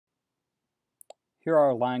Here are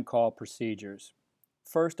our line call procedures.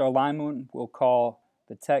 First, our lineman will call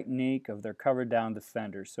the technique of their cover down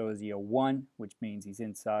defender. So is he a 1, which means he's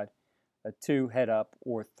inside, a 2, head up,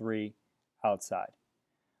 or 3, outside.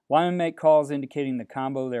 Linemen make calls indicating the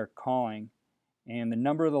combo they're calling and the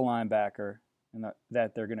number of the linebacker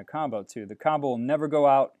that they're going to combo to. The combo will never go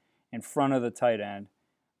out in front of the tight end.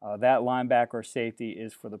 That linebacker or safety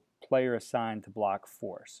is for the player assigned to block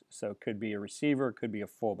force. So it could be a receiver, it could be a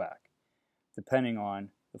fullback, depending on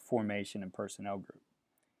the formation and personnel group.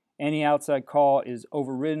 Any outside call is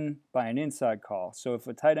overridden by an inside call. So if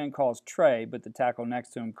a tight end calls Trey, but the tackle next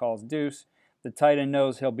to him calls Deuce, the tight end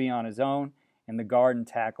knows he'll be on his own, and the guard and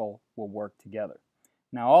tackle will work together.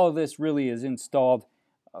 Now, all of this really is installed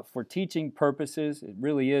for teaching purposes. It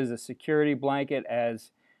really is a security blanket.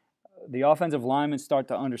 As the offensive linemen start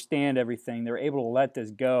to understand everything, they're able to let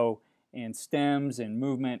this go, and stems and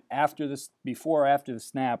movement before or after the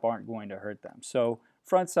snap aren't going to hurt them. So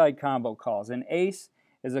front side combo calls. An ace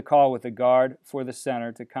is a call with a guard for the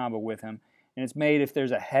center to combo with him, and it's made if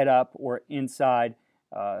there's a head up or inside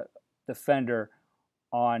defender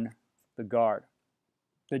on the guard.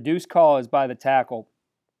 The deuce call is by the tackle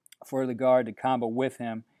for the guard to combo with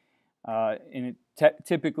him, and it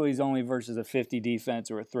typically is only versus a 50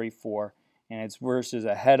 defense or a 3-4, and it's versus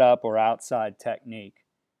a head up or outside technique.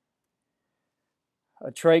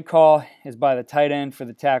 A trade call is by the tight end for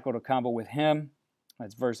the tackle to combo with him.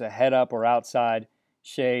 That's versus a head up or outside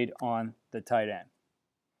shade on the tight end.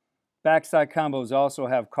 Backside combos also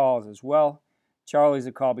have calls as well. Charlie's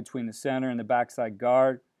a call between the center and the backside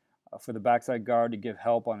guard for the backside guard to give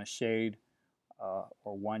help on a shade or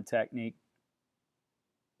one technique.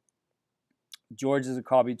 George is a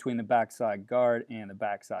call between the backside guard and the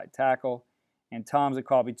backside tackle. And Tom's a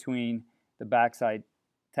call between the backside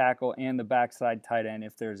tackle and the backside tight end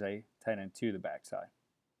if there's a tight end to the backside.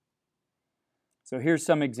 So here's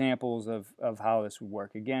some examples of how this would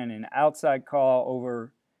work. Again, an outside call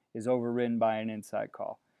is overridden by an inside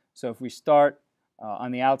call. So if we start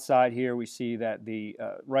on the outside here, we see that the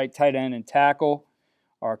right tight end and tackle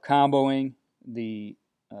are comboing the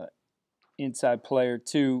inside player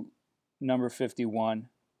to number 51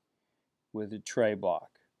 with a tray block.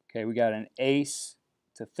 Okay, we got an ace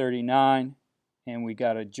to 39, and we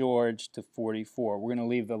got a George to 44. We're going to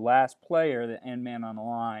leave the last player, the end man on the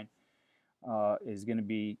line, is going to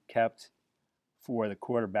be kept for the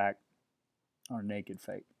quarterback or naked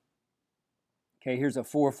fake. Okay, here's a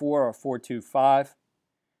 4-4 or 4-2-5,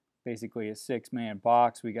 basically a 6-man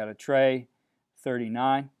box. We got a Trey,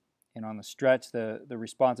 39, and on the stretch, the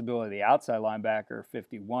responsibility of the outside linebacker,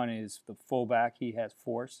 51, is the fullback. He has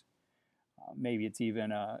force. Maybe it's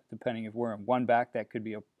even, depending if we're in one back, that could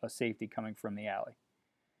be a safety coming from the alley.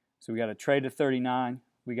 So we got a Trey to 39,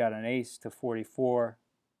 we got an ace to 44,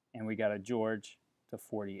 and we got a George to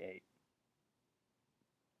 48.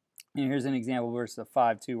 And here's an example versus a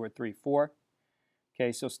 5-2 or 3-4.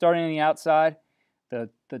 Okay, so starting on the outside, the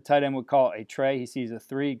tight end would call a Trey. He sees a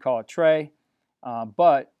 3, he'd call a Trey.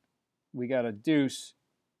 But we got a deuce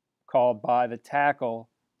called by the tackle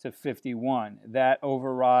to 51. That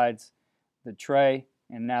overrides the Trey,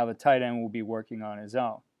 and now the tight end will be working on his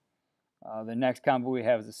own. The next combo we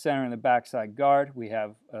have is the center and the backside guard. We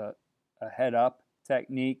have a head up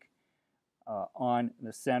technique on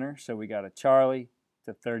the center. So we got a Charlie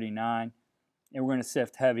to 39, and we're going to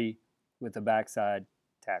sift heavy with the backside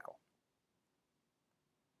tackle.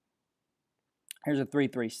 Here's a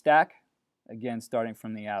 3-3 stack, again starting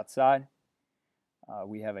from the outside.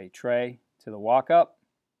 We have a Trey to the walk-up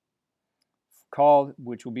called,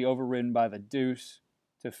 which will be overridden by the deuce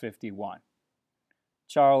to 51.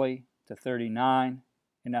 Charlie to 39,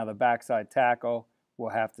 and now the backside tackle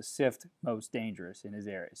will have to sift most dangerous in his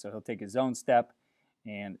area. So he'll take his own step,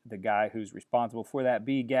 and the guy who's responsible for that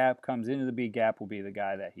B gap comes into the B gap will be the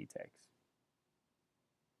guy that he takes.